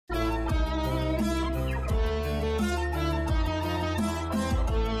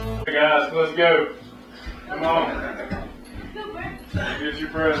Guys, let's go. Come on. Get your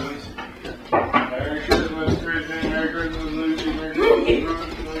presents. Merry Christmas, Christian. Merry Christmas, Lucy. Merry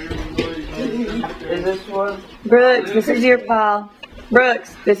Christmas, Is this one? Brooks, this is your pile.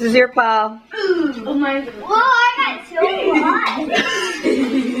 Brooks, this is your pile. Oh my God. Whoa, I got so much.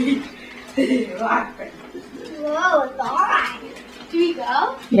 Whoa, it's alright. Do we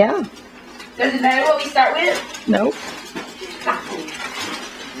go? Yeah. Does it matter what we start with? Nope.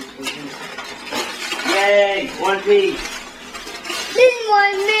 Yay, one piece. This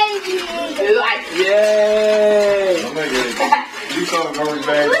one maybe. Yay. I'll make it. You saw the garbage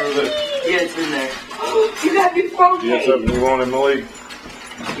bag for the. Yeah, it's in there. You got your phone. Get something you want in Malik.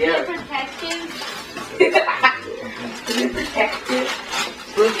 Yeah. Protection. Is it protected?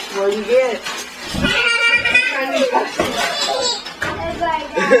 Look, what do you get?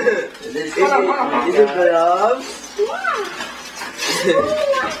 Is it gloves?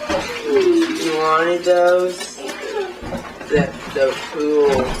 You wanted those? That's so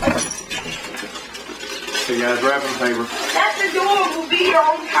cool. So guys, wrapping paper. That's adorable. Be your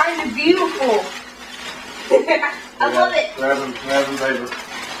own kind of beautiful. I love it. Wrapping paper.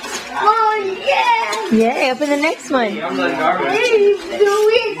 Oh yeah! Yay, open the next one. I'm like garbage. Hey, do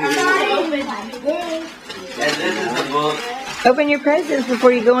it. I'm not And this is the book. Open your presents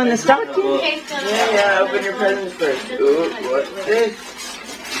before you go in the stocking. Yeah, open your presents first. Ooh, what's this?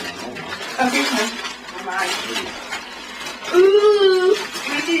 Ooh,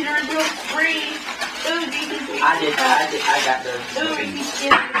 these are real free. Ooh, I got those.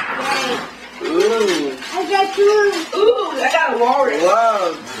 Ooh. I got two. Ooh, I got a walrus.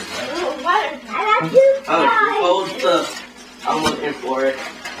 Whoa. Ooh, what? I got two. Oh, you fold stuff. I'm looking for it.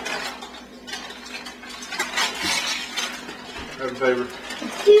 Wrapping paper.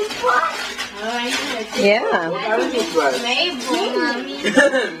 Two spots. Yeah. Mabel.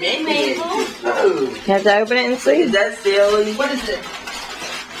 Oh. You have to open it and see. Is that silly? What is it?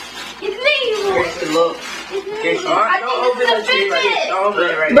 It's me. Kirsten, look. Kirsten, don't open the tree right here. Don't open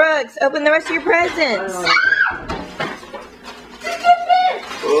it right Brooks, open the rest of your presents.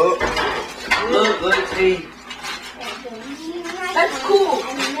 Oh. Look, let's see. That's cool.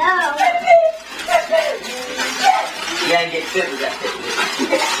 No. You gotta get fit with that.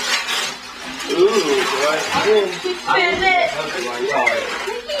 Ooh, what's this?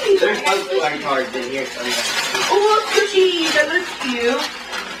 There's Pokemon cards in here somewhere. Oh, cookies. That looks cute.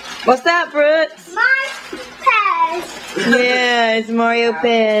 What's that, Brooks? My pets. Yeah, it's Mario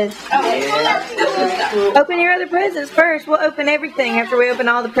Pez. Oh, yeah. Open your other presents first. We'll open everything after we open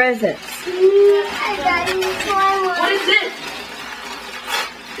all the presents. I got this one. What is this?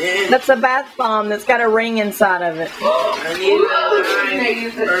 That's a bath bomb that's got a ring inside of it. I need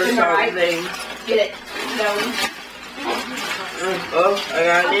the thing. Get it. No. Oh, I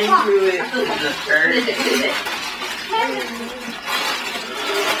got into it.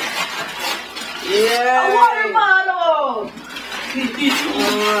 Yeah. A water bottle.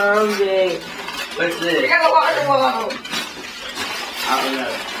 Oh, okay. What's this? I got a water bottle. I don't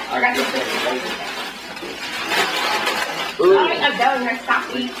know. I got this thing. Ooh. I'm done. They're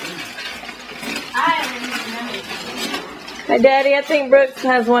stopping. Hey, Daddy, I think Brooks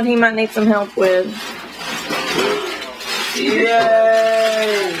has one he might need some help with.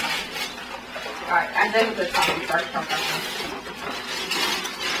 Yay! Alright, I think the stocking first.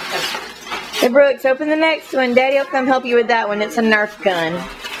 Hey, Brooks, open the next one. Daddy will come help you with that one. It's a Nerf gun.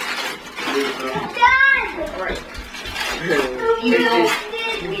 Right.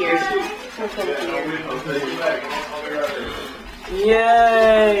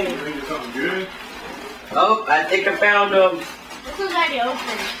 Yay! Oh, I think I found them. This one's already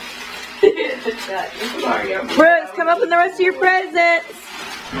open. Brooks, come open the rest of your presents.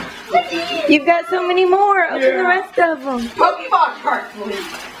 You've got so many more. Open the rest of them. Pokemon cards, please.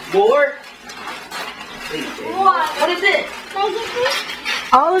 More? What is it?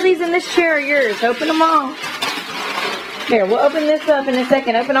 All of these in this chair are yours. Open them all. Here, we'll open this up in a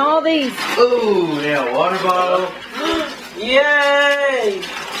second. Open all these. Ooh, yeah, water bottle. Yay!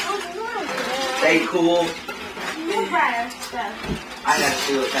 Stay cool. I got to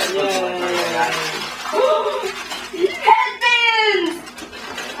do it. Headbands!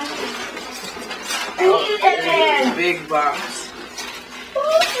 I need headbands. Big box.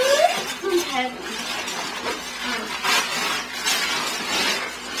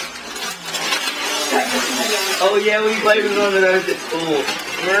 Oh yeah, we played with one of those at school.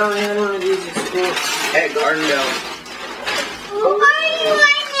 Yeah, we had one of these at school. At Gardendale.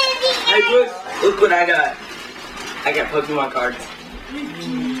 Hey Brooks, look what I got. I got Pokemon cards.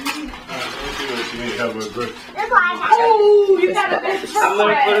 Oh, you got a big I'm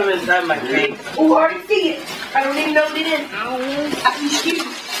gonna put them inside my cake. Oh, I already see it. I don't even know what it is.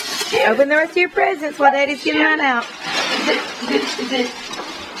 Open the rest of your presents while Daddy's getting that out.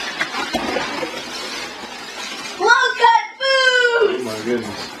 Low-cut food! Oh my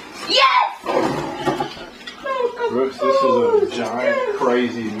goodness. Yes! Brooks, this is a giant,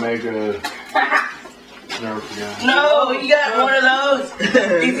 crazy, mega Nerf gun. No, you got one of those.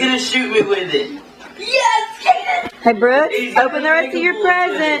 He's gonna shoot me with it. Yes, Kaden! Hey, Brooke, open the rest of your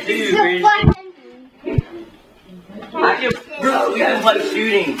presents. Dude, bro, we can play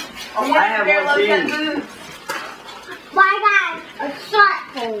shooting. I have one too. My God, a shot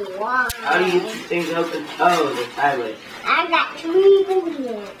for one. How do you get these things open? Oh, the tablet. I got 3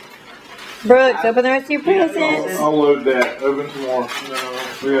 bullets. Brooks, open the rest of your presents. I'll load that. Open some more. No,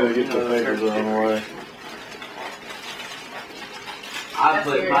 we gotta get the papers on the way. I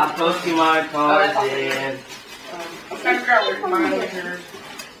put my Pokemon cards in.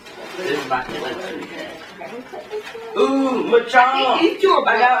 This is my collection. Ooh, Machamp! I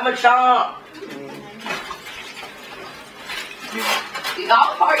got Machamp!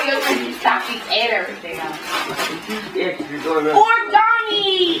 All party over these stockies and everything else. Or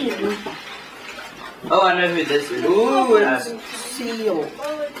Donnie! Oh, I know who this is. Ooh, it's seal.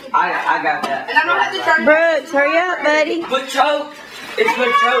 I got that. And I don't have to turn. Brooks, hurry up, buddy. Machoke! It's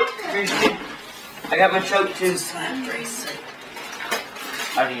Machoke! I got Machoke too. Slap bracelet.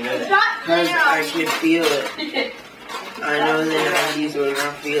 How do you know that? Because I can feel it. I know in the 90s we're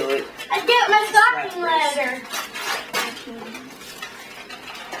gonna feel it. I get my stocking letter.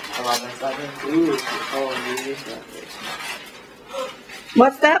 I love my stocking. Ooh, oh, dude,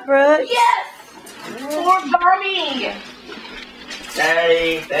 What's that, Brooks? Yes! For Barney!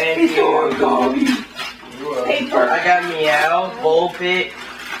 Daddy, thank you. Paper. I got Meow, Bullpit.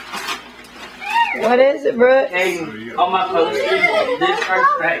 What is it, Brooks? Hey, on my posters, this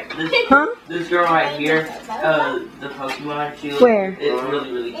Huh? this girl right here, the Pokemon, she looks, Where? it's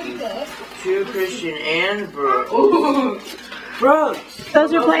really, really cute. True Christian and Brooke. Ooh. Brooks!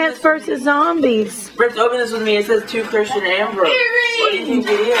 Those are Plants vs. Zombies. Brooks, open this with me. It says to Christian and Brooke. What do you think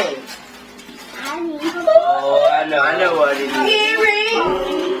it is? Oh, I know what it is.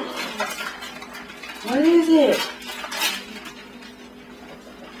 What is it?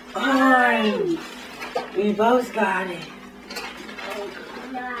 Orange. We both got it.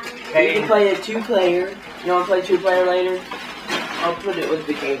 We can play a 2-player. You want to play 2-player later? I'll put it with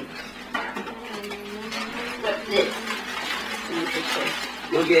the game. What's this?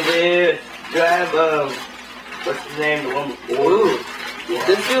 Look at this. Do I have, what's his name? The one before? Ooh.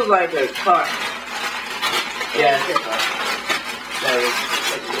 This feels like a car. Yeah.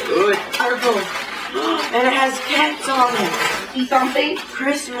 Ooh, it's purple. And it has cats on it. See something?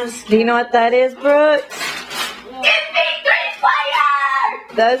 Christmas. Do you know what that is, Brooks? Give me 3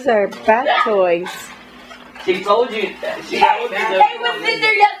 players! Those are bat toys. She told you that. She Hey, told you hey, that. was in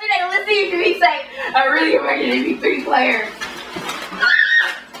there yesterday listening to me say, I really want you to be 3 players.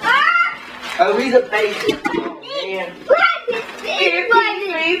 Oh, he's a basic. Man.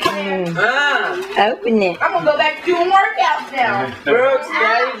 Open it. I'm gonna go back to doing workouts now. Brooks,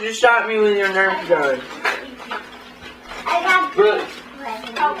 Daddy just shot me with your Nerf gun. I got Brooks.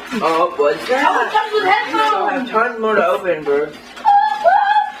 Oh, what's Oh, that? it comes with I have headphones. tons more to open, Brooks.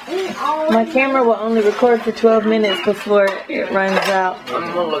 My camera will only record for 12 minutes before it runs out.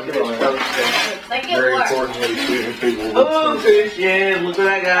 I'm gonna look at this poster. Like it Very works. important way to see people. Oh, Christian, look what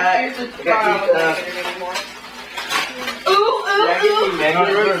I got. I got Ooh, ooh, ooh. Brooks, then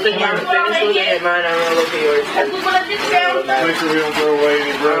you're finished looking at mine. I'm gonna look at yours. That's what I just found. Make sure we don't throw away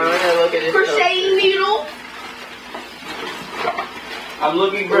any I'm brothers. gonna look at this poster. Crocheting needle. I'm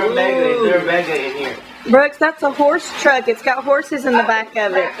looking for a Mega. Is there a Mega in here? Brooks, that's a horse truck. It's got horses in the back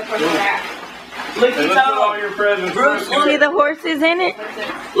of it. Licky Hey, let's put all Tongue. your presents. Bruce, back See here. the horses in it?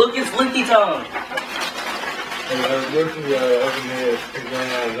 Look, it's Licky Tongue. Bruce is open his. He's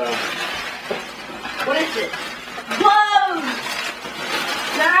running out of time. What is it? Gloves!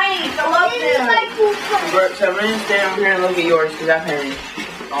 Nice! I love them. Brooks, I'm gonna stand over here and look at yours because I finished.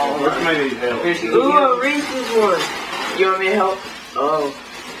 Bruce may need help. Here she Ooh, goes. a Reese's one. You want me to help? Oh,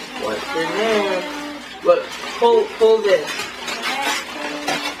 what's in there? Look, pull this.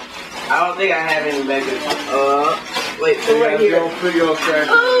 I don't think I have any Megas. Wait, pull right here. Put your crackers.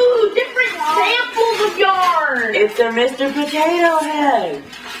 Ooh, different samples of yarn. It's a Mr. Potato Head.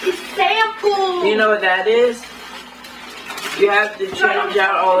 It's samples. You know what that is? You have to change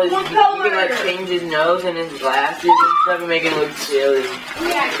out all his. You can like change his nose and his glasses and stuff and make him look silly.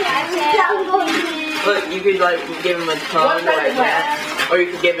 Look, you could like give him a tongue like that, or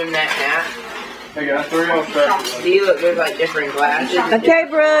you could give him that hat. I got 3 on track. See, look, there's like different glasses. Okay,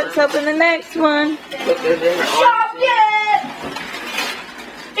 Brooks, open the next one. Look, there's different Shop ones. it!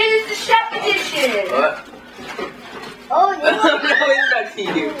 It is the chef edition. What? Oh, No, it's not to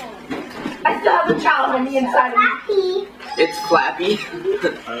you. I still have a child on the inside of me. It's flappy.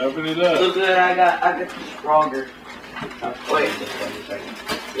 I opened it up. Look good, I got stronger. Wait.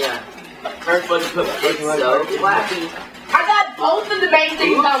 Yeah. First one put it's so flappy. I got both of the main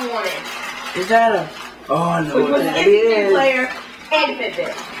things I wanted. Is that a? Oh, I know Which what was an that Instagram is. player and a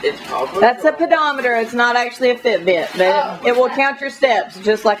Fitbit. It's probably. That's a pedometer. It's not actually a Fitbit, but it will count your steps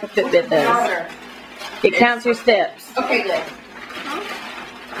just like a Fitbit does. Pedometer. It counts your steps. Okay, good.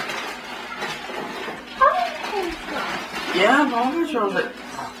 Yeah, Mama shows it.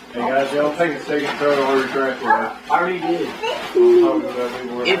 Hey guys, y'all take a second throw to order trash away. I already did.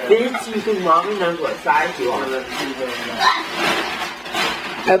 It fits you because Mommy knows what size you are.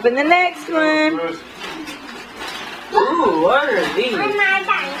 Open the next one. Ooh, what are these?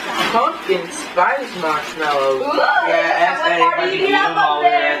 Pumpkin spice marshmallows. Ooh, Yeah, ask what Daddy if I party can you eat have them all over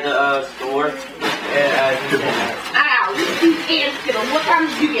there there? at the store. Ow, you and Skittles. What time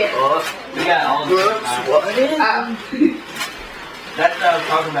did you get? Oh, We got all the Brooks, what is it? That's what I was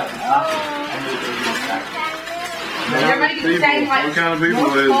talking about. The sausage. I knew it was in Everybody get the same, like, What kind of people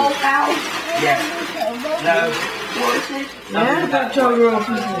is small it? house. Yeah. No. Yeah, that's all real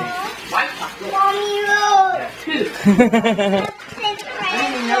people. Mommy roll.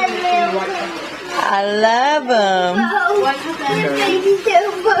 I love them.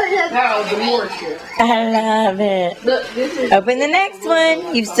 No, the more shit. I love it. Look, this is Open the next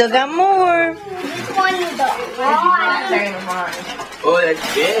one. You've still got more. Oh,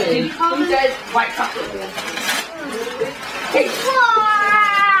 that's big. Who says white chocolate? Hey,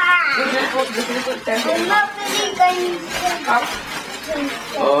 does this look simple?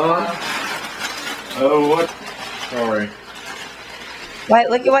 Oh, Oh, what? Sorry. Wait,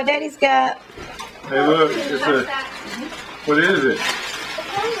 look at what Daddy's got. Hey, look, it's a. What is it?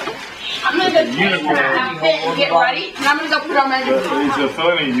 I'm gonna go change my outfit and get ready, and I'm gonna go put on my new It's a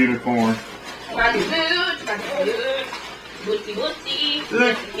funny unicorn. my new boots, my new boots. Wootsy wootsy.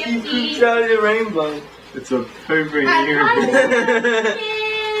 look, you can out the rainbow. It's a pooping unicorn.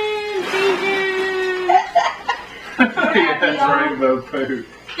 Yeah, that's rainbow poop.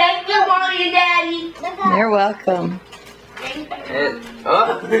 Thank you, Mommy and Daddy. You're welcome.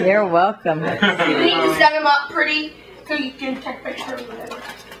 Oh, You're welcome. You need to set them up pretty so you can take pictures or whatever.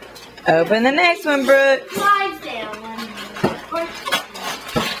 Open the next one, Brooks.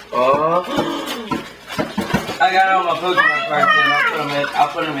 oh. I got all my Pokemon cards in. I'll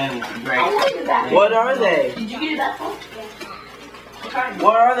put them in great. What are they? Did you get that one?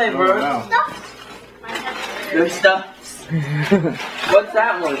 What are they, Oh, bro? wow. They're stuffs. What's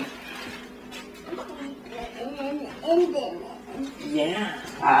that one? Yeah.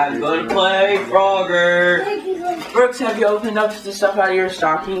 I'm gonna play Frogger. Brooks, have you opened up the stuff out of your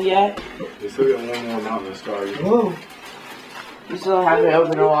stocking yet? We still got one more mountain to start. Whoa. You still haven't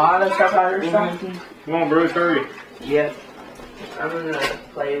opened a lot of stuff out of your stocking? Come on, Bruce, hurry. Yeah. I'm gonna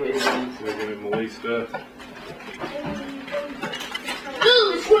play with these. Look at him release stuff.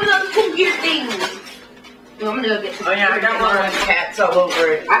 Ooh, it's one of those cool gear things. No, I'm gonna go get some. Oh yeah, I got one with cats all over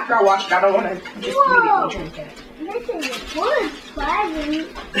it. After I wash it, I don't want to just immediately drink it.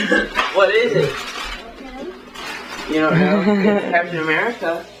 What is it? You don't know? It's Captain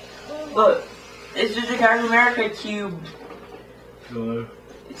America. Look, it's just a Captain America cube. Hello.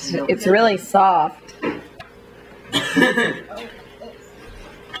 It's really soft. Need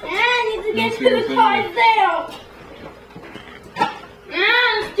to get to the cards out.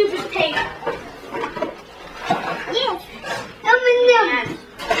 Stupid tape. Yes.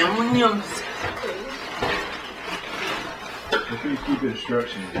 M&M's. If you keep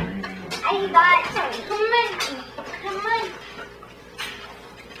instructions or anything. I got some. Come on.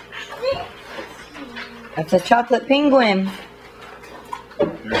 That's a chocolate penguin.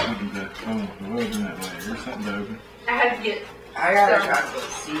 There's something to. Oh, what open that way? There's something to open. I had to get I got a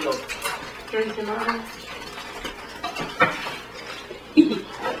chocolate seal. drinking on.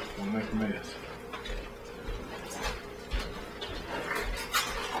 Don't make a mess.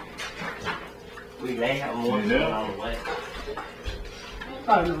 We may have more Yeah. going on the way.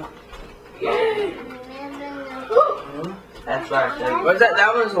 Oh, no. That's what I said. What's that?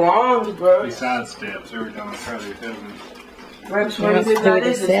 That one's long, bro. He sidesteps every time I try to tell him. Brooks, What what else is it? do That with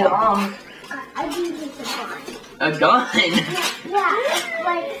is the it's seal? long. I do this a lot. A gun? Yeah, it's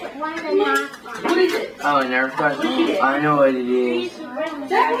like one and a half. What is it? Oh, an air gun. I know what it is.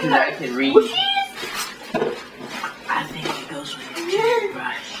 Because I can read. I think it goes with your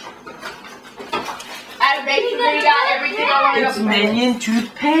toothbrush. I basically got everything I wanted It's to Minion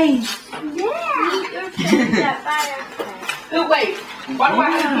toothpaste. Oh, wait. Why do I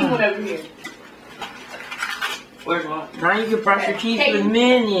have a pink one over here? Where's one? Now you can brush your teeth with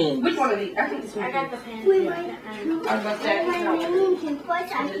Minions. Which one of these? I think this one. I got the pen. I was about to say. When my minion can push,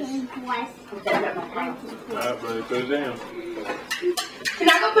 I can press. Alright, brother, put it down. Can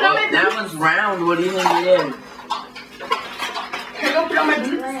I go put on my boots? That one's round. What do you think it is? Can I go put on my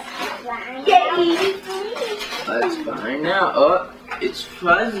boots? Let's find out. Oh, it's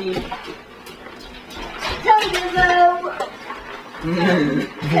fuzzy.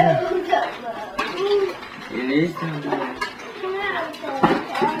 It is.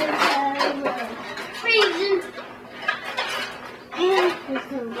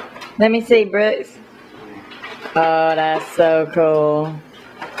 Let me see, Brooks. Oh, that's so cool.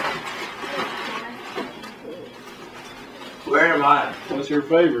 Where am I? What's your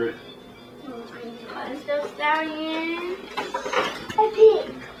favorite? Stallion. A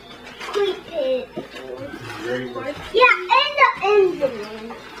pig. Sweet pig. Yeah, and the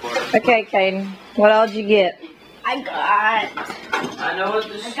engine. Okay, Caden. What all did you get? I got. I know what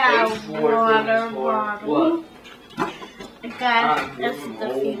this I got space a for water is for. bottle. What? I got this An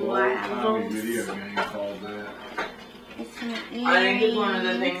stuffy old waddles. video game called that. It's an I think it's one of the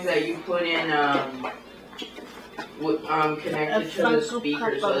earring. things that you put in, connected A to the Funko speaker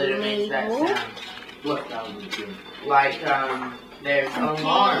so Pop that it makes that label. sound. What that was good. Like, there's Okay.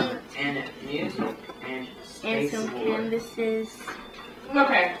 alarm and music and And space some award. canvases.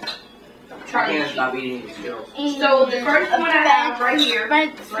 Okay. I Charlie. can't stop eating these skills. So the first one I have right here.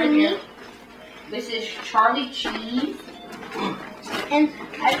 Right Here. This is Charlie Cheese. And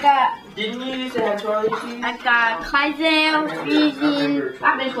I got Didn't you used to have Charlie cheese? I got Kaiser, Fusion,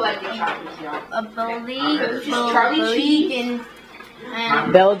 I've been collecting chocolates, y'all. a Bully, This is Charlie Cheese.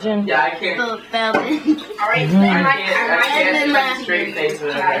 and Belgian. Yeah, I can't. Belgian. Alright, Mhm. I can't And see then my straight face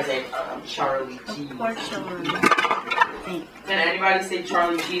whenever I say Charlie cheese. Porcelain. Can anybody say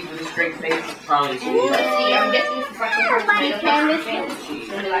Charlie cheese with a straight face? Charlie cheese. Let's see, I'm guessing this is like some kind of tomato Canvases.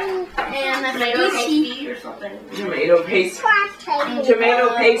 Maybe like And a tomato Gucci. paste or something. Tomato paste. Tomato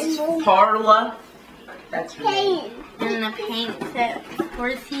paste parla. That's me. And a paint set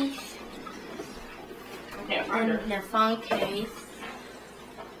for these. Can't find her. And the phone case.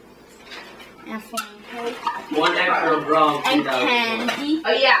 And phone case. One extra wrong. And candy.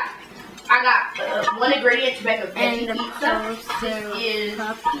 Oh yeah, I got one ingredient to make a And veggie the pizza. poster Is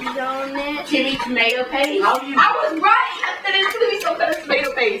puppies on it. Timmy tomato paste. How do you- I was right. I said it's gonna be some kind of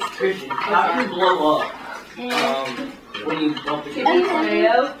tomato paste. Christian, how do you blow up? And When you bump into Timmy people?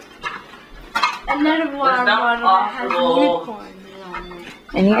 tomato. another water not bottle that has possible. unicorns on it.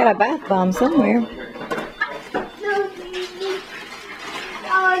 And you got a bath bomb somewhere.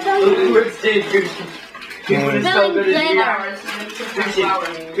 Look where it stayed, Christian. People are so good at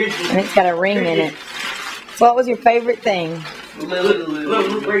you. Christian, And it's got a ring in it. What was your favorite thing?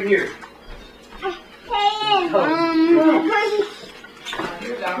 look right here.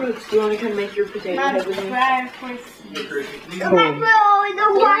 Brooks, do you want to come make your potato My head with me? brother for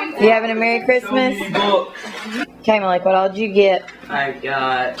Cool. You having a Merry Christmas? Okay, Malik, what all did you get? I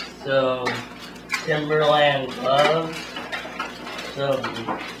got some Timberland gloves,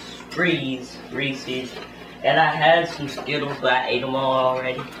 some Reese's, and I had some Skittles, but I ate them all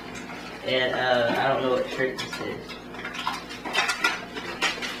already. And I don't know what shirt this is.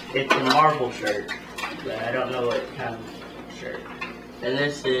 It's a Marvel shirt, but I don't know what kind of shirt. And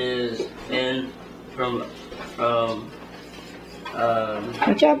this is Finn from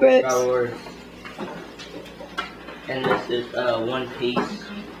Good job, Brooks. Star Wars. And this is One Piece.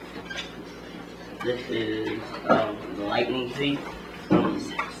 This is the Lightning Thief from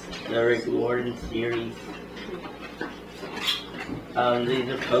the Rick Warden series. These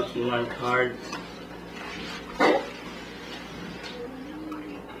are Pokemon cards.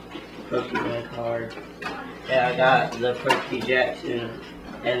 Pokemon cards. Yeah, I got the Percy Jackson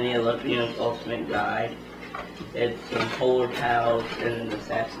and the Olympians Ultimate Guide. It's some Polar Pals and an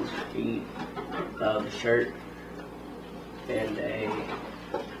Assassin's Creed shirt and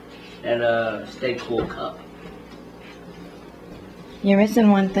a Stay Cool cup. You're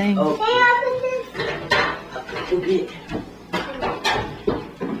missing one thing. Oh, okay.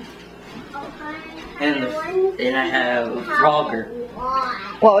 And then I have a Frogger.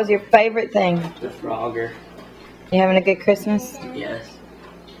 What was your favorite thing? The Frogger, You having a good Christmas? yes.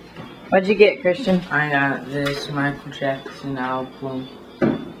 What'd you get, Christian? I got this Michael Jackson album.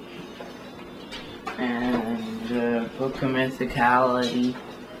 And the Book of Mythicality.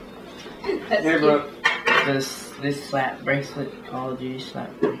 Hey, bro. This slap bracelet, Call of Duty slap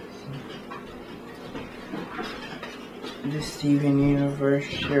bracelet. The Steven Universe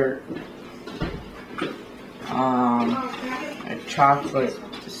shirt. A chocolate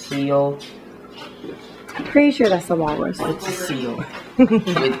seal. Pretty sure that's the walrus. It's a seal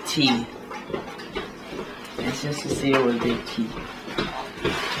with teeth. It's just a seal with big teeth.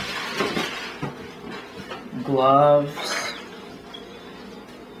 Gloves.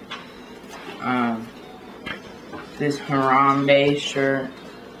 This Harambe shirt.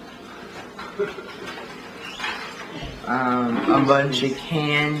 A bunch of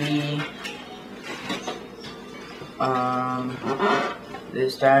candy.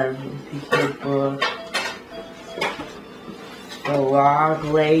 This Diary of a Pizza book. The Log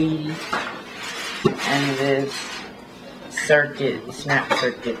Lady. And this snap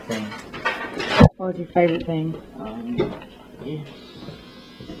circuit thing. What was your favorite thing? Yeah.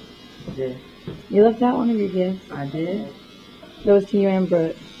 You left out one of your gifts. I did. It was to you and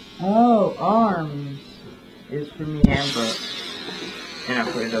Brooke. Oh, arms. It's for me and Brooke. And I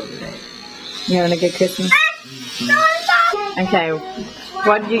put it over there. You having a good Christmas? Okay.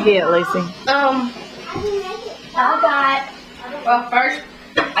 What did you get, Lucy? Well, first,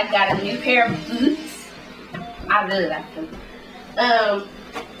 I got a new pair of boots. I really like them. I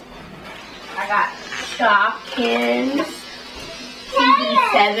got Shopkins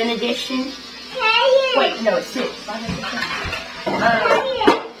CD7 edition. Wait, no, it's 6.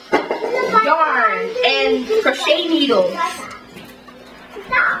 Yarn and crochet needles.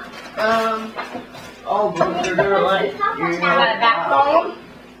 Oh, but you're gonna like. I got a backbone.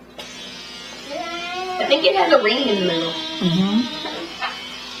 I think it has a ring in the middle.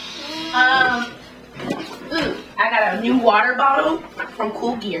 I got a new water bottle from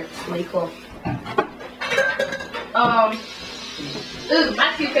Cool Gear. It's really cool. My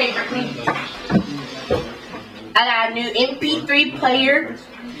two favorite things. I got a new MP3 player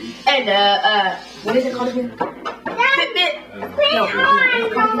and what is it called again? Fitbit? No,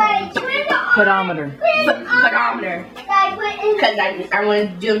 Pedometer. pedometer. Because I want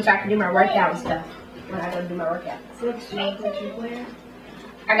to do them so I can do my workout and stuff. When I go do my workout.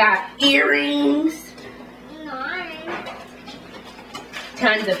 I got earrings.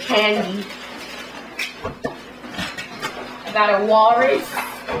 Tons of candy. I got a walrus.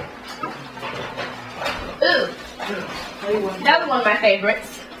 Ooh. That was one of my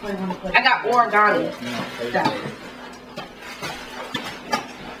favorites. I got origami stuff.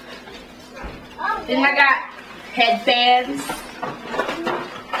 Then I got headbands.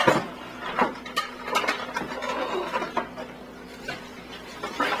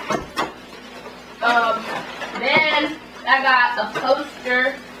 Then I got a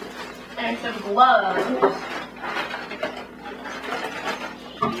poster and some gloves.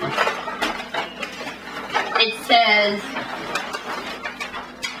 It says,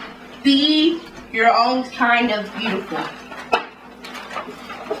 "Be your own kind of beautiful."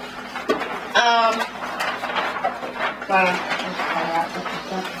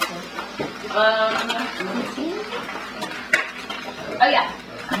 Oh yeah.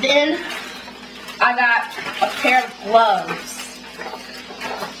 Then I got a pair of gloves.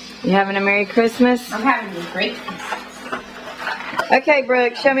 You having a Merry Christmas? I'm having a great Christmas. Okay,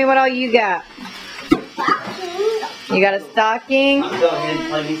 Brooke, show me what all you got. You got a stocking, Go ahead and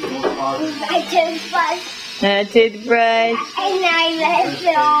play me some more cards. a toothbrush. And I left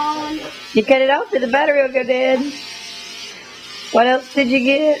it on. You cut it off or the battery will go dead. What else did you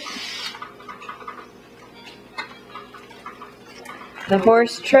get? The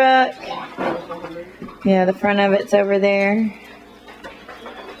horse truck. Yeah, the front of it's over there.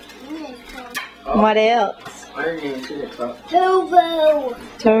 What else? I didn't even see the cup. Tobo.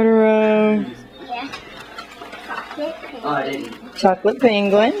 Totoro. Yeah. Oh, I didn't. Chocolate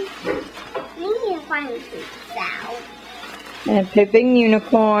penguin. We need to find the sound. And a pooping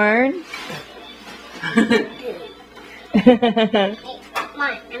unicorn. Mine,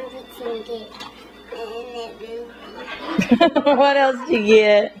 I'm fixing to get. What else did you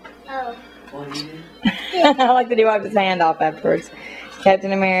get? Oh. What do you do? I like that he wiped his hand off afterwards.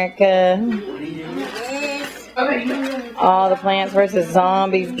 Captain America. What do you do? Okay. All the Plants vs.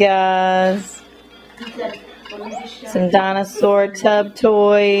 Zombies guys. Some dinosaur tub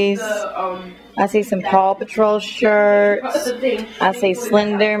toys. I see some Paw Patrol shirts. I see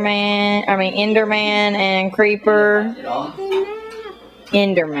Enderman and Creeper. It all?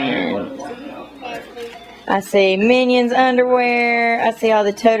 Enderman. I see Minions underwear. I see all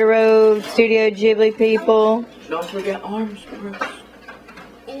the Totoro Studio Ghibli people. Don't forget arms, Bruce.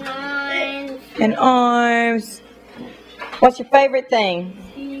 And arms. What's your favorite thing?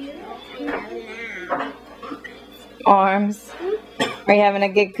 Arms. Are you having a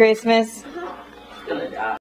good Christmas? Gonna die.